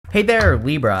Hey there,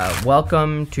 Libra.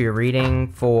 Welcome to your reading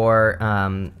for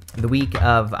the week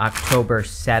of October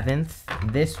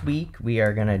 7th. This week, we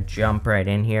are going to jump right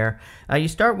in here. You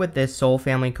start with this Soul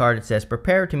Family card. It says,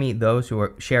 prepare to meet those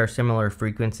who share a similar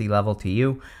frequency level to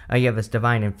you. You have this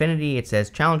Divine Infinity. It says,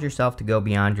 challenge yourself to go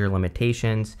beyond your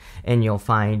limitations, and you'll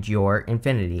find your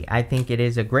infinity. I think it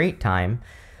is a great time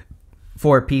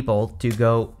for people to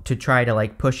go to try to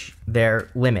like push their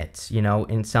limits,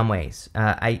 in some ways.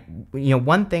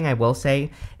 One thing I will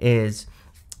say is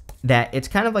that it's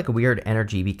kind of like a weird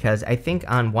energy, because I think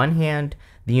on one hand,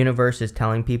 the universe is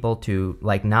telling people to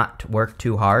like not work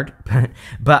too hard,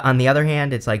 but on the other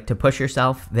hand, it's like to push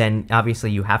yourself, then obviously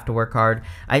you have to work hard.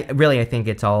 I think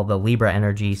it's all the Libra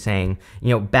energy saying,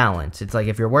 balance. It's like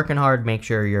if you're working hard, make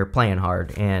sure you're playing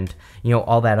hard, and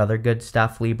all that other good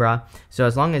stuff, Libra. So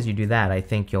as long as you do that, I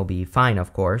think you'll be fine,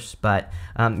 of course. But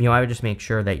I would just make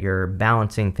sure that you're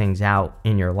balancing things out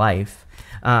in your life.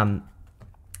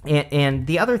 And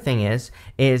the other thing is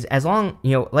as long,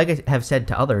 like I have said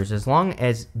to others, as long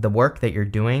as the work that you're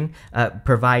doing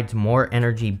provides more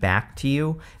energy back to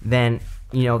you, then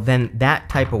that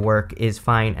type of work is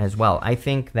fine as well. I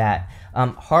think that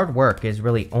hard work is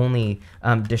really only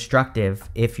destructive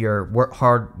if you're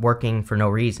hard working for no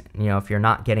reason, if you're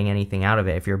not getting anything out of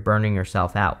it, if you're burning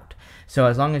yourself out. So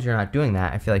as long as you're not doing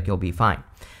that, I feel like you'll be fine.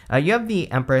 You have the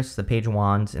Empress, the Page of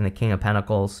Wands, and the King of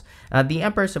Pentacles. The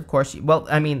Empress, of course, a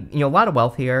lot of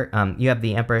wealth here. You have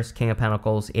the Empress, King of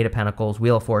Pentacles, Eight of Pentacles,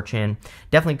 Wheel of Fortune.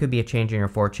 Definitely could be a change in your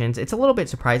fortunes. It's a little bit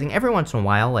surprising. Every once in a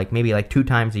while, maybe 2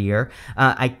 times a year,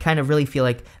 I kind of really feel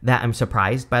like that I'm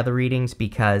surprised by the readings,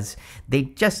 because they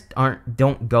just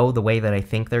don't go the way that I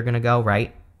think they're going to go,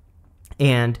 right?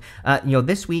 And,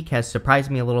 this week has surprised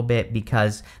me a little bit,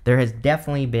 because there has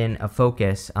definitely been a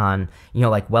focus on,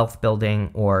 wealth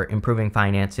building or improving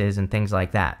finances and things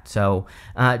like that. So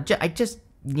I just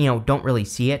don't really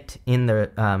see it in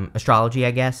the astrology,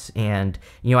 I guess, and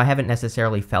I haven't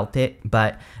necessarily felt it,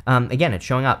 but again, it's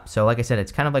showing up. So like I said,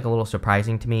 it's kind of like a little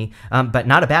surprising to me, but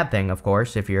not a bad thing, of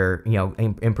course, if you're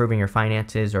improving your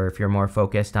finances, or if you're more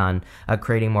focused on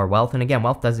creating more wealth. And again,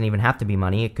 wealth doesn't even have to be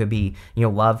money. It could be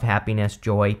love, happiness,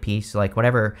 joy, peace, like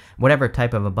whatever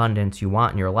type of abundance you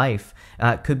want in your life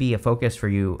could be a focus for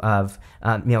you of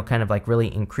kind of like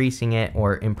really increasing it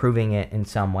or improving it in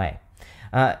some way.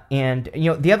 And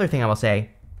the other thing I will say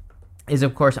is,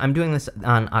 of course, I'm doing this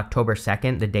on October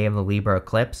 2nd, the day of the Libra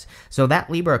eclipse. So that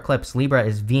Libra eclipse, Libra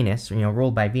is Venus,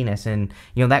 ruled by Venus. And,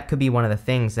 that could be one of the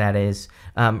things that is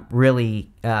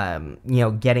really,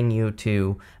 getting you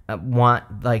to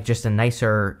want just a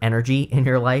nicer energy in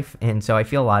your life. And so I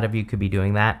feel a lot of you could be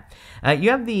doing that.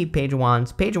 You have the Page of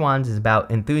Wands. Page of Wands is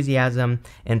about enthusiasm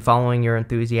and following your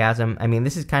enthusiasm. I mean,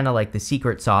 this is kind of like the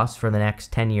secret sauce for the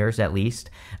next 10 years at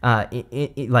least,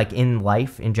 like in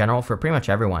life in general, for pretty much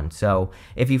everyone. So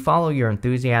if you follow your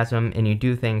enthusiasm and you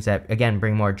do things that, again,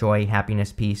 bring more joy,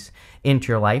 happiness, peace into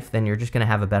your life, then you're just going to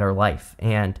have a better life.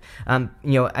 And,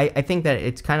 I think that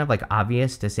it's kind of like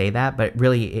obvious to say that, but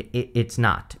really it's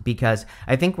not, because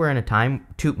I think we're in a time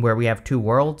where we have 2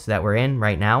 worlds that we're in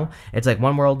right now. It's like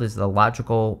one world is the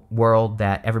logical world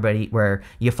that where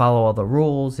you follow all the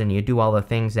rules and you do all the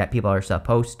things that people are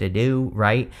supposed to do,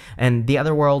 right? And the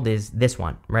other world is this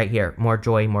one right here, more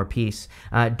joy, more peace,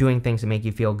 doing things that make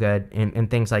you feel good, and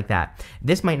things like that.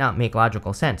 This might not make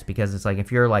logical sense, because it's like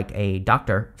if you're like a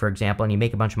doctor, for example, and you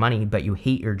make a bunch of money, but you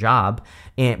hate your job,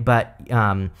 but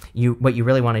what you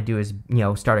really want to do is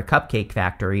start a cupcake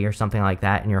factory or something like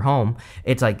that in your home.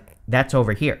 It's like, that's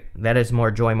over here. That is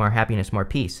more joy, more happiness, more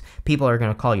peace. People are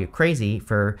going to call you crazy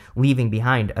for leaving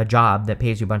behind a job that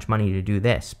pays you a bunch of money to do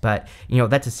this. But,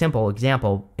 that's a simple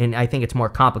example, and I think it's more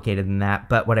complicated than that.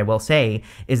 But what I will say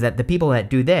is that the people that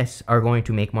do this are going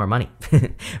to make more money.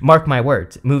 Mark my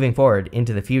words, moving forward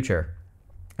into the future,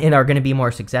 and are going to be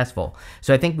more successful.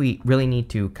 So I think we really need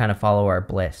to kind of follow our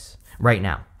bliss right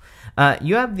now.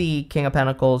 You have the King of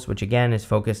Pentacles, which again is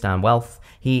focused on wealth.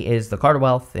 He is the card of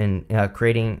wealth and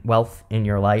creating wealth in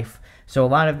your life.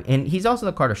 So and he's also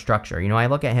the card of structure. I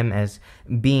look at him as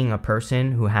being a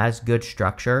person who has good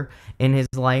structure in his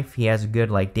life. He has a good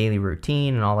daily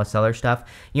routine and all this other stuff.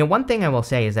 One thing I will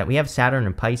say is that we have Saturn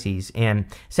in Pisces, and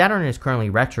Saturn is currently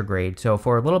retrograde. So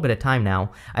for a little bit of time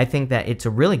now, I think that it's a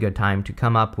really good time to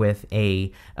come up with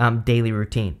a daily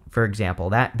routine. For example,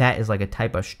 that is like a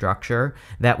type of structure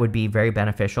that would be be very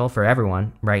beneficial for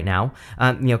everyone right now.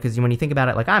 Because when you think about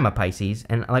it, like I'm a Pisces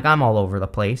and like I'm all over the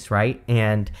place, right?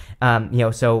 And,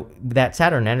 so that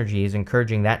Saturn energy is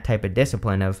encouraging that type of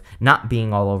discipline of not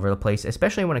being all over the place,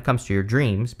 especially when it comes to your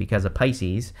dreams because of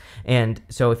Pisces. And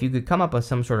so if you could come up with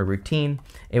some sort of routine,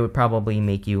 it would probably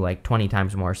make you like 20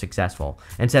 times more successful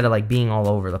instead of like being all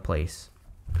over the place.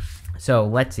 So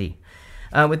let's see.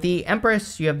 With the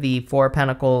Empress, you have the Four of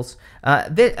Pentacles.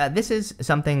 This is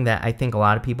something that I think a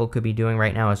lot of people could be doing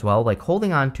right now as well, like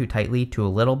holding on too tightly to a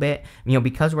little bit.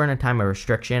 Because we're in a time of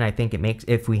restriction, I think it makes,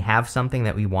 if we have something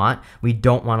that we want, we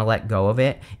don't want to let go of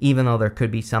it, even though there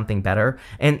could be something better.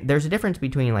 And there's a difference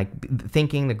between like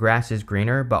thinking the grass is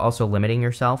greener, but also limiting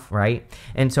yourself, right?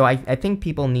 And so I think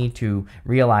people need to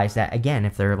realize that, again,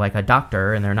 if they're like a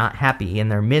doctor and they're not happy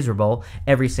and they're miserable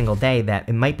every single day, that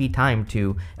it might be time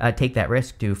to take that risk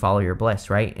to follow your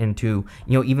bliss, right? And to,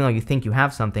 even though you think you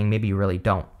have something, maybe you really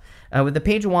don't. With the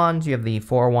Page of Wands, you have the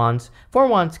Four of Wands. Four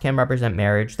of Wands can represent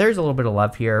marriage. There's a little bit of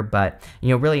love here, but,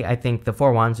 really, I think the Four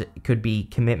of Wands could be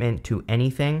commitment to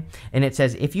anything. And it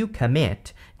says if you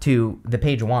commit to the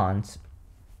Page of Wands,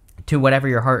 to whatever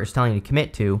your heart is telling you to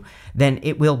commit to, then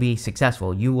it will be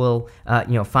successful. You will,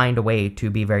 find a way to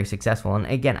be very successful. And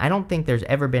again, I don't think there's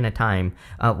ever been a time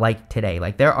like today.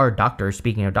 Like there are doctors,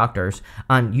 speaking of doctors,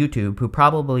 on YouTube who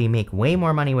probably make way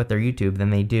more money with their YouTube than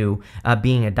they do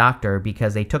being a doctor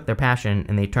because they took their passion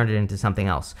and they turned it into something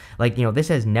else. Like, this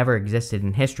has never existed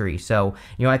in history. So,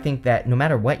 I think that no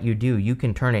matter what you do, you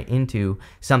can turn it into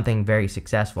something very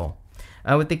successful.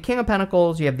 With the King of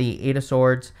Pentacles, you have the Eight of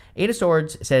Swords. Eight of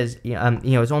Swords says,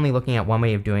 is only looking at one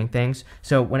way of doing things.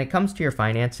 So when it comes to your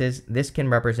finances, this can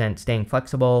represent staying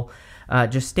flexible,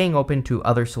 just staying open to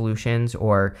other solutions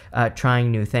or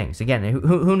trying new things. Again,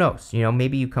 who knows?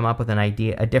 Maybe you come up with an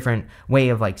idea, a different way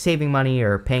of like saving money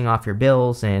or paying off your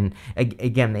bills. And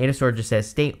again, the Eight of Swords just says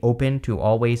stay open to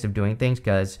all ways of doing things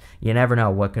because you never know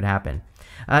what could happen.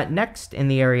 Next, in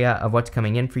the area of what's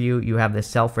coming in for you, you have this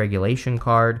self-regulation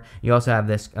card. You also have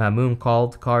this Moon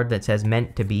Called card that says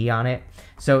meant to be on it.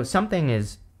 So something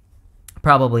is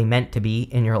probably meant to be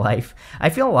in your life.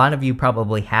 I feel a lot of you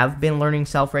probably have been learning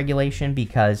self-regulation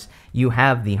because you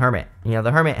have the Hermit.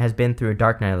 The Hermit has been through a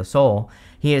dark night of the soul.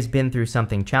 He has been through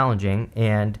something challenging,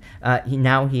 and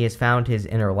now he has found his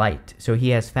inner light. So he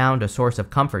has found a source of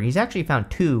comfort. He's actually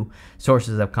found two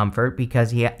sources of comfort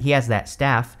because he has that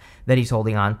staff that he's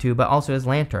holding on to, but also his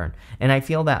lantern. And I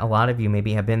feel that a lot of you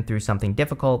maybe have been through something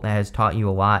difficult that has taught you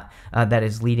a lot, that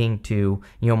is leading to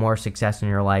more success in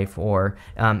your life, or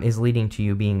is leading to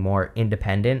you being more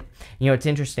independent. It's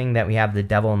interesting that we have the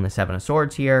Devil and the Seven of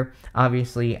Swords here.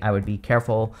 Obviously, I would be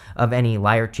careful of any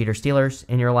liar, cheater, stealers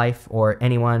in your life, or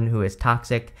anyone who is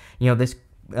toxic. This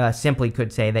simply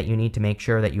could say that you need to make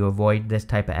sure that you avoid this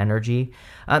type of energy.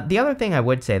 The other thing I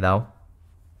would say, though,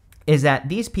 is that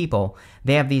these people,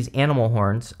 they have these animal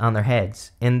horns on their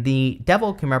heads, and the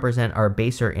devil can represent our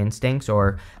baser instincts,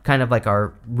 or kind of like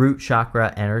our root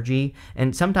chakra energy.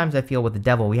 And sometimes I feel with the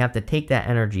devil, we have to take that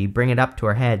energy, bring it up to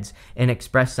our heads, and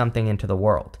express something into the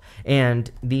world.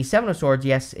 And the Seven of Swords,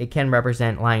 yes, it can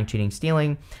represent lying, cheating,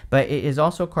 stealing, but it is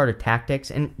also a card of tactics,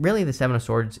 and really the Seven of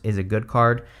Swords is a good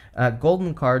card.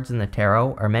 Golden cards in the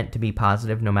tarot are meant to be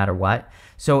positive no matter what.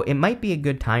 So it might be a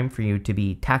good time for you to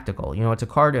be tactical. It's a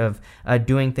card of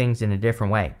doing things in a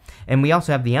different way. And we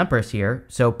also have the Empress here.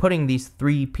 So putting these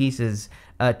three pieces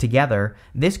together,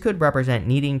 this could represent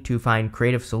needing to find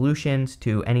creative solutions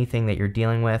to anything that you're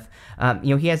dealing with.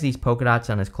 He has these polka dots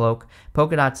on his cloak.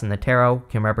 Polka dots in the tarot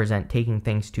can represent taking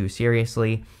things too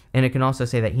seriously. And it can also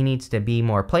say that he needs to be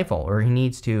more playful, or he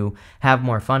needs to have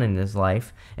more fun in his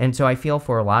life. And so I feel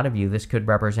for a lot of you, this could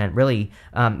represent really,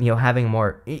 having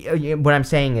more. What I'm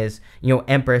saying is,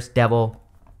 Empress, Devil,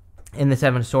 and the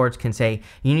Seven of Swords can say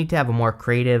you need to have a more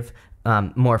creative,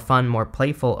 more fun, more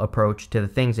playful approach to the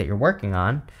things that you're working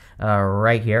on.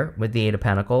 Right here with the Eight of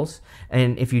Pentacles.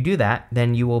 And if you do that,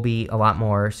 then you will be a lot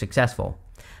more successful.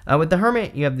 With the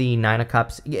Hermit, you have the Nine of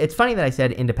Cups. It's funny that I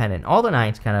said independent. All the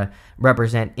nines kind of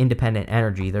represent independent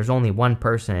energy. There's only one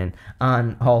person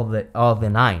on all the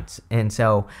nines. And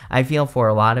so I feel for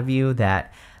a lot of you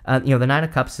that the Nine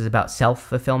of Cups is about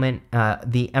self-fulfillment.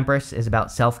 The Empress is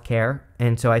about self-care.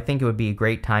 And so I think it would be a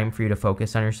great time for you to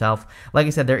focus on yourself. Like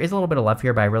I said, there is a little bit of love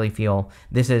here, but I really feel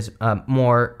this is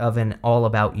more of an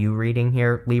all-about-you reading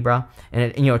here, Libra.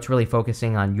 And it's really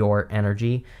focusing on your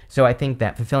energy. So I think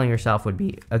that fulfilling yourself would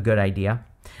be a good idea.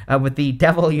 With the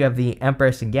Devil, you have the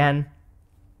Empress again.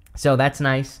 So that's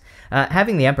nice.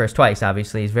 Having the Empress twice,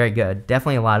 obviously, is very good.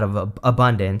 Definitely a lot of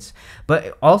abundance.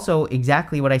 But also,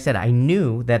 exactly what I said. I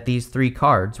knew that these three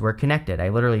cards were connected. I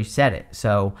literally said it.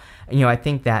 So, I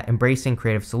think that embracing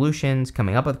creative solutions,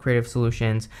 coming up with creative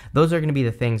solutions, those are going to be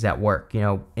the things that work,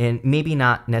 and maybe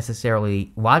not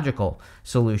necessarily logical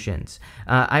solutions.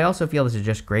 I also feel this is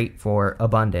just great for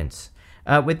abundance.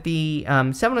 With the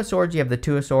Seven of Swords, you have the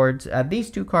Two of Swords. These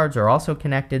two cards are also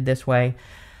connected this way.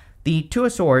 The Two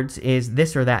of Swords is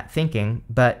this or that thinking,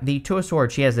 but the Two of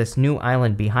Swords, she has this new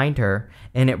island behind her,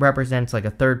 and it represents like a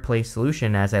third place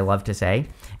solution, as I love to say.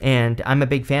 And I'm a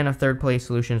big fan of third place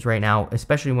solutions right now,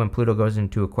 especially when Pluto goes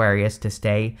into Aquarius to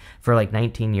stay for like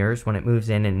 19 years when it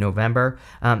moves in November.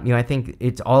 I think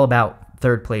it's all about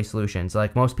third place solutions.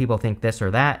 Like most people think this or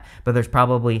that, but there's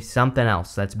probably something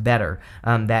else that's better,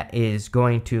 that is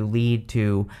going to lead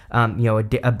to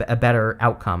a better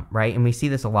outcome, right? And we see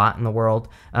this a lot in the world.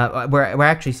 We're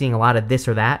actually seeing a lot of this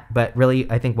or that, but really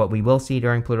I think what we will see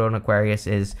during Pluto and Aquarius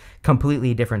is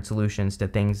completely different solutions to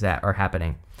things that are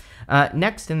happening.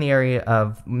 Next, in the area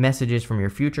of messages from your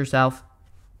future self,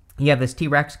 you have this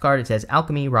T-Rex card. It says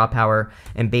Alchemy, Raw Power,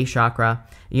 and Base Chakra.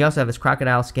 You also have this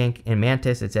Crocodile, Skink, and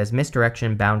Mantis. It says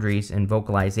Misdirection, Boundaries, and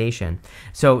Vocalization.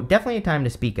 So definitely a time to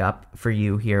speak up for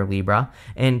you here, Libra,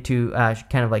 and to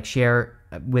kind of like share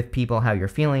with people how you're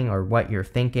feeling or what you're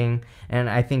thinking, and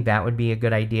I think that would be a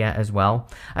good idea as well.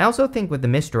 I also think with the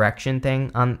misdirection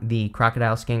thing on the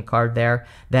Crocodile Skink card there,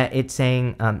 that it's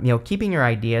saying, keeping your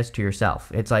ideas to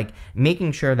yourself. It's like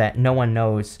making sure that no one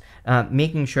knows,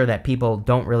 making sure that people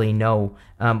don't really know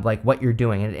like what you're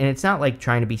doing, and it's not like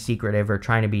trying to be secretive or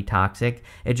trying to be toxic.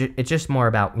 It's just more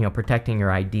about protecting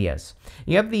your ideas.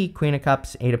 You have the Queen of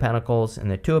Cups, Eight of Pentacles,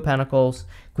 and the Two of Pentacles.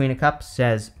 Queen of Cups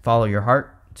says follow your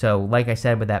heart. So like I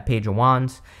said with that Page of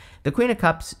Wands, the Queen of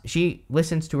Cups, she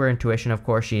listens to her intuition. Of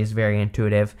course, she is very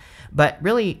intuitive, but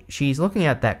really she's looking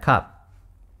at that cup.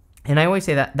 And I always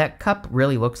say that that cup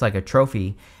really looks like a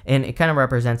trophy, and it kind of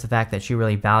represents the fact that she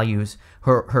really values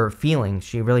her feelings.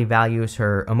 She really values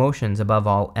her emotions above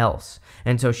all else.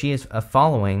 And so she is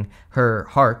following her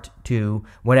heart to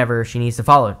whatever she needs to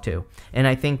follow it to. And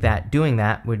I think that doing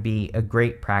that would be a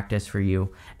great practice for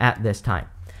you at this time.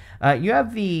 You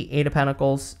have the Eight of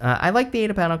Pentacles. I like the Eight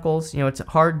of Pentacles. It's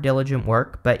hard, diligent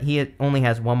work, but he only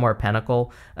has one more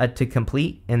pentacle to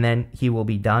complete, and then he will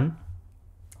be done.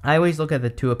 I always look at the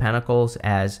Two of Pentacles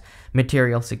as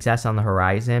material success on the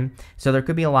horizon, so there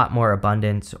could be a lot more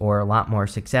abundance or a lot more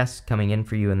success coming in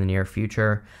for you in the near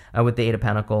future. With the Eight of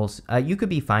Pentacles, you could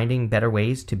be finding better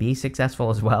ways to be successful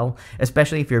as well,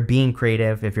 especially if you're being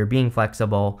creative, if you're being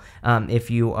flexible, if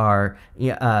you are,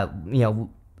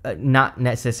 not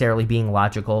necessarily being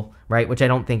logical, right? Which I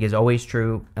don't think is always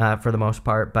true for the most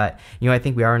part, but I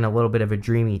think we are in a little bit of a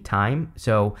dreamy time.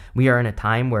 So we are in a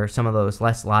time where some of those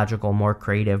less logical, more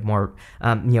creative, more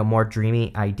more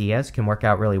dreamy ideas can work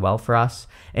out really well for us.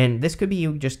 And this could be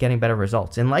you just getting better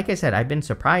results. And like I said, I've been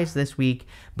surprised this week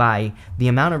by the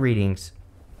amount of readings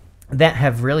that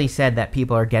have really said that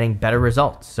people are getting better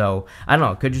results. So I don't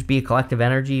know, it could just be a collective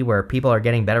energy where people are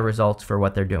getting better results for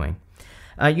what they're doing.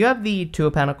 You have the Two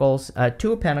of Pentacles.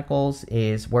 Two of Pentacles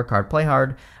is work hard, play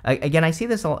hard. Again, I see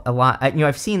this a lot.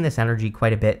 I've seen this energy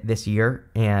quite a bit this year,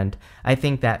 and I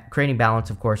think that creating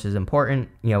balance, of course, is important.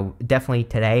 Definitely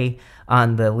today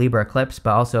on the Libra eclipse,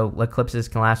 but also eclipses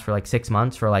can last for like 6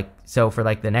 months. For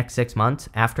the next 6 months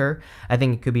after, I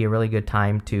think it could be a really good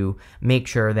time to make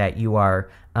sure that you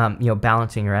are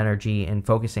balancing your energy and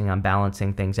focusing on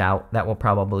balancing things out. That will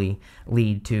probably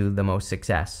lead to the most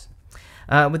success.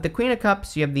 With the Queen of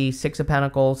Cups, you have the Six of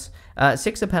Pentacles.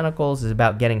 Six of Pentacles is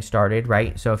about getting started,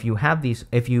 right? So if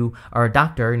you are a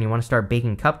doctor and you want to start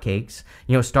baking cupcakes,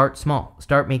 start small.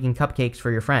 Start making cupcakes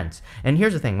for your friends. And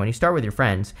here's the thing, when you start with your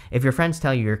friends, if your friends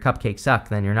tell you your cupcakes suck,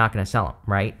 then you're not going to sell them,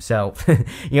 right? So,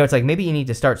 it's like maybe you need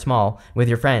to start small with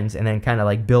your friends and then kind of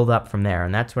like build up from there.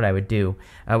 And that's what I would do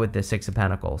with the Six of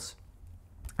Pentacles.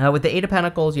 With the Eight of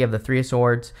Pentacles, you have the Three of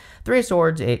Swords. Three of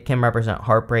Swords, it can represent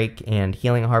heartbreak and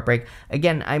healing a heartbreak.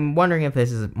 Again, I'm wondering if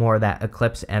this is more of that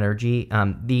eclipse energy.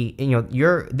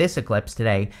 This eclipse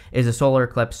today is a solar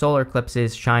eclipse. Solar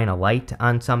eclipses shine a light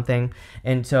on something,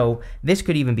 and so this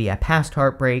could even be a past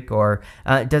heartbreak, or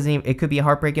it could be a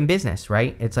heartbreak in business,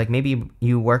 right? It's like maybe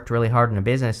you worked really hard in a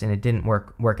business and it didn't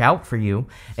work out for you,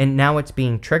 and now it's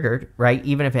being triggered, right?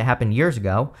 Even if it happened years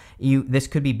ago, this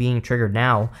could be being triggered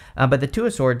now. But the Two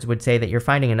of Swords would say that you're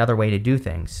finding another way to do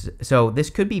things. So this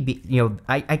could be,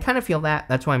 I kind of feel that.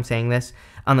 That's why I'm saying this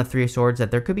on the Three of Swords,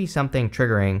 that there could be something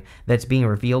triggering that's being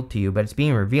revealed to you, but it's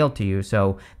being revealed to you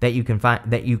so that you can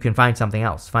find something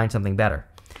else, find something better.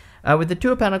 With the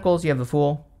Two of Pentacles, you have the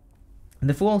Fool.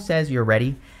 The Fool says you're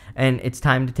ready and it's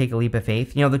time to take a leap of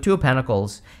faith. You know, the Two of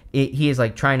Pentacles, he is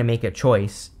like trying to make a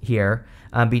choice here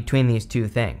between these two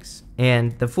things.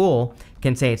 And the Fool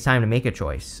can say it's time to make a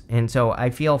choice. And so I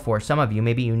feel for some of you,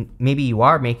 maybe you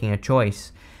are making a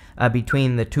choice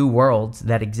between the two worlds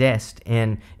that exist.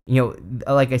 And, you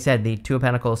know, like I said, the Two of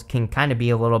Pentacles can kind of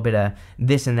be a little bit of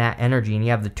this and that energy. And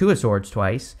you have the Two of Swords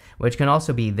twice, which can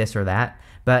also be this or that.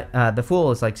 But the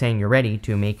Fool is like saying you're ready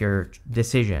to make your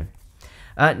decision.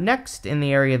 Next, in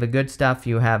the area of the good stuff,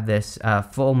 you have this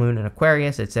full moon in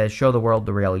Aquarius. It says, show the world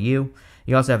the real you.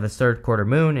 You also have the third quarter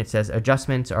moon. It says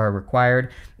adjustments are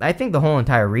required. I think the whole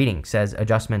entire reading says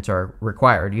adjustments are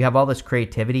required. You have all this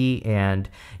creativity, and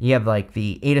you have like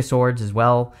the Eight of Swords as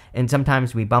well. And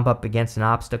sometimes we bump up against an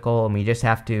obstacle and we just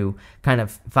have to kind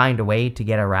of find a way to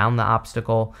get around the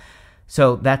obstacle.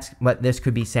 So that's what this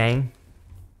could be saying.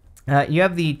 You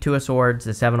have the Two of Swords,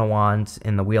 the Seven of Wands,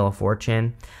 and the Wheel of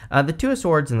Fortune. The Two of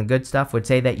Swords and the good stuff would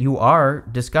say that you are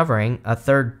discovering a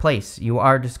third place. You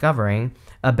are discovering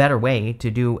a better way to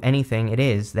do anything it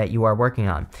is that you are working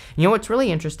on. You know, what's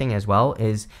really interesting as well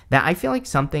is that I feel like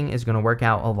something is going to work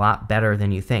out a lot better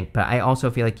than you think, but I also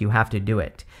feel like you have to do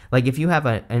it. Like if you have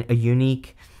a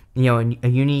unique, you know, a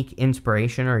unique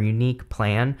inspiration or a unique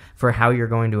plan for how you're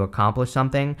going to accomplish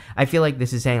something, I feel like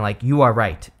this is saying like, you are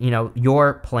right. You know,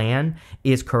 your plan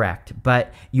is correct,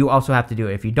 but you also have to do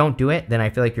it. If you don't do it, then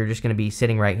I feel like you're just going to be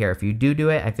sitting right here. If you do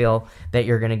it, I feel that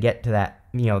you're going to get to that,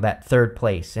 you know, that third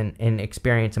place and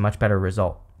experience a much better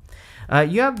result.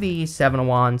 You have the Seven of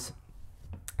Wands.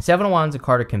 Seven of Wands, a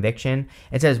card of conviction.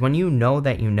 It says when you know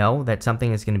that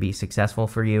something is going to be successful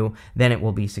for you, then it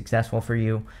will be successful for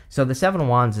you. So the Seven of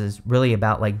Wands is really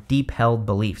about like deep held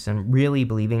beliefs and really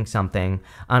believing something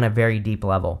on a very deep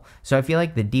level. So I feel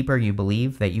like the deeper you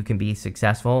believe that you can be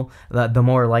successful, the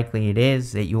more likely it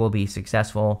is that you will be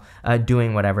successful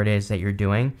doing whatever it is that you're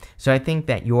doing. So I think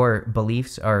that your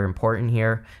beliefs are important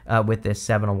here with this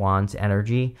Seven of Wands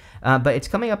energy. But it's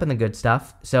coming up in the good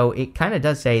stuff. So it kind of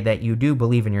does say that you do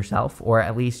believe in yourself, or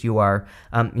at least you are,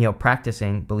 you know,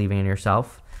 practicing believing in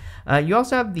yourself. You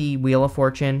also have the Wheel of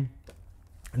Fortune.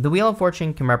 The Wheel of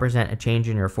Fortune can represent a change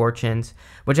in your fortunes,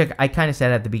 which I kind of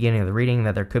said at the beginning of the reading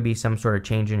that there could be some sort of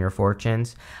change in your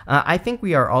fortunes. I think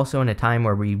we are also in a time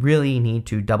where we really need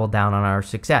to double down on our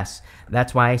success.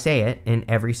 That's why I say it in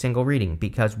every single reading,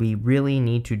 because we really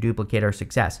need to duplicate our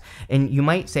success. And you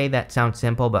might say that sounds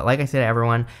simple, but like I said,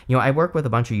 everyone, you know, I work with a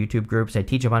bunch of YouTube groups. I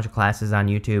teach a bunch of classes on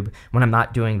YouTube when I'm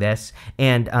not doing this.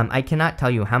 And I cannot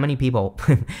tell you how many people,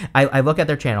 I look at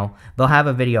their channel, they'll have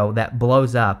a video that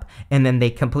blows up, and then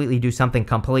they completely do something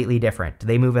completely different.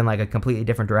 They move in like a completely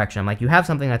different direction. I'm like, you have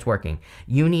something that's working.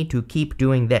 You need to keep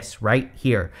doing this right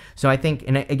here. So I think,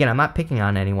 and again, I'm not picking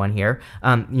on anyone here,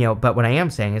 you know, but what I am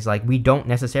saying is like, we don't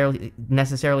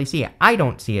necessarily see it. I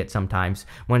don't see it sometimes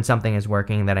when something is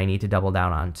working that I need to double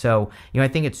down on. So, you know, I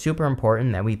think it's super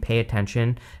important that we pay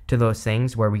attention to those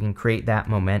things where we can create that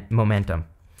momentum.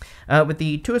 With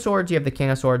the Two of Swords, you have the King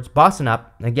of Swords, bossing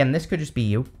up. Again, this could just be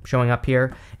you showing up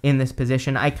here in this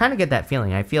position. I kind of get that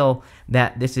feeling. I feel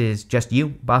that this is just you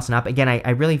bossing up. Again, I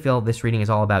really feel this reading is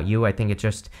all about you. I think it's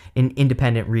just an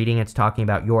independent reading. It's talking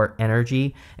about your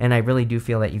energy, and I really do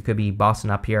feel that you could be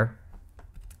bossing up here.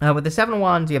 With the Seven of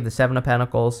Wands, you have the Seven of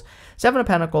Pentacles. Seven of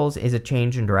Pentacles is a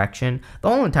change in direction. The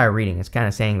whole entire reading is kind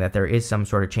of saying that there is some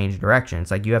sort of change in direction. It's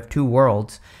like you have two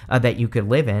worlds that you could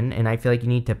live in, and I feel like you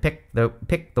need to pick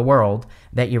the world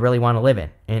that you really want to live in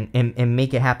and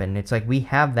make it happen. It's like we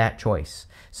have that choice.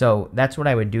 So that's what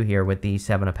I would do here with the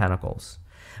Seven of Pentacles.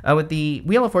 With the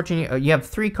Wheel of Fortune, you have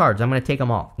three cards. I'm going to take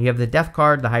them all. You have the Death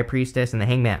card, the High Priestess, and the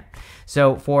Hangman.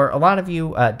 So for a lot of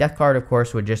you, Death card, of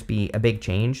course, would just be a big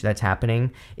change that's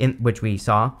happening, in which we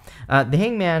saw. The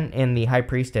Hangman and the High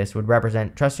Priestess would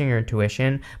represent trusting your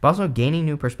intuition, but also gaining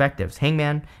new perspectives.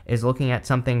 Hangman is looking at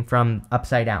something from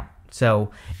upside down.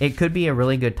 So it could be a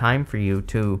really good time for you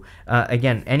to,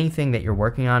 again, anything that you're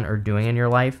working on or doing in your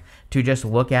life, to just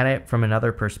look at it from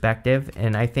another perspective.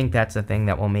 And I think that's the thing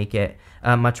that will make it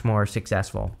much more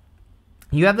successful.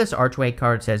 You have this Archway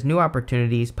card, says new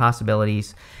opportunities,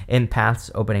 possibilities, and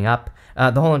paths opening up.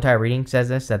 The whole entire reading says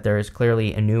this, that there is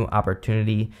clearly a new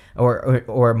opportunity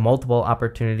or multiple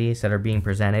opportunities that are being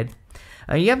presented.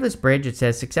 You have this bridge. It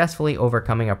says successfully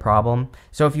overcoming a problem.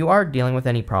 So if you are dealing with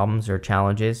any problems or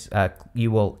challenges,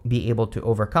 you will be able to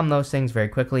overcome those things very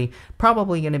quickly.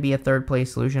 Probably going to be a third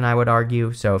place solution, I would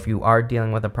argue. So if you are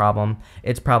dealing with a problem,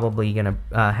 it's probably going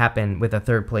to happen with a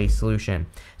third place solution.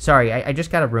 Sorry, I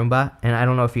just got a Roomba, and I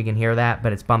don't know if you can hear that,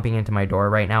 but it's bumping into my door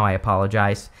right now. I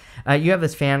apologize. You have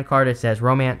this fan card. It says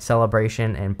romance,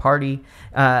 celebration, and party.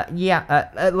 Like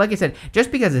I said,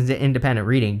 just because it's an independent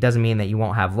reading doesn't mean that you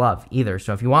won't have love either.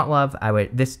 So if you want love,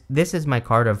 this is my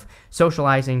card of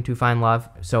socializing to find love.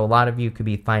 So a lot of you could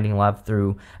be finding love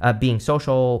through being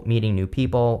social, meeting new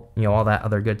people, all that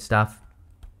other good stuff.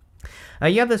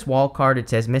 You have this wall card. It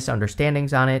says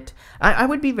misunderstandings on it. I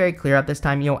would be very clear at this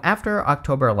time. After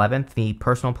October 11th, the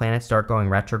personal planets start going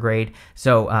retrograde.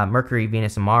 So Mercury,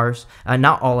 Venus, and Mars,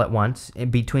 not all at once.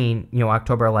 Between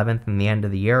October 11th and the end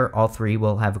of the year, all three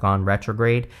will have gone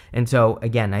retrograde. And so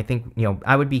again, I think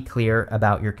I would be clear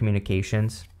about your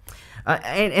communications.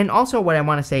 And also what I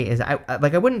want to say is I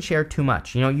wouldn't share too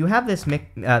much. You have this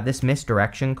this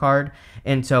misdirection card,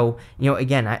 and so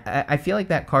again, I feel like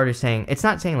that card is saying, it's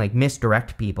not saying like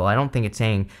misdirect people. I don't think it's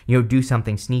saying do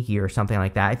something sneaky or something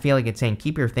like that. I feel like it's saying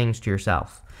keep your things to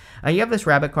yourself. You have this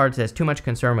rabbit card that says too much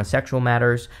concern with sexual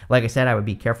matters. Like I said, I would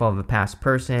be careful of a past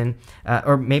person.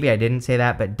 Or maybe I didn't say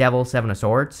that, but Devil, Seven of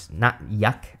Swords, not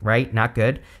yuck, right? Not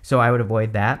good. So I would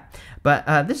avoid that.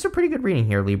 But this is a pretty good reading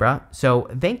here, Libra. So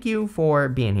thank you for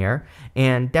being here,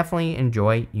 and definitely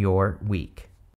enjoy your week.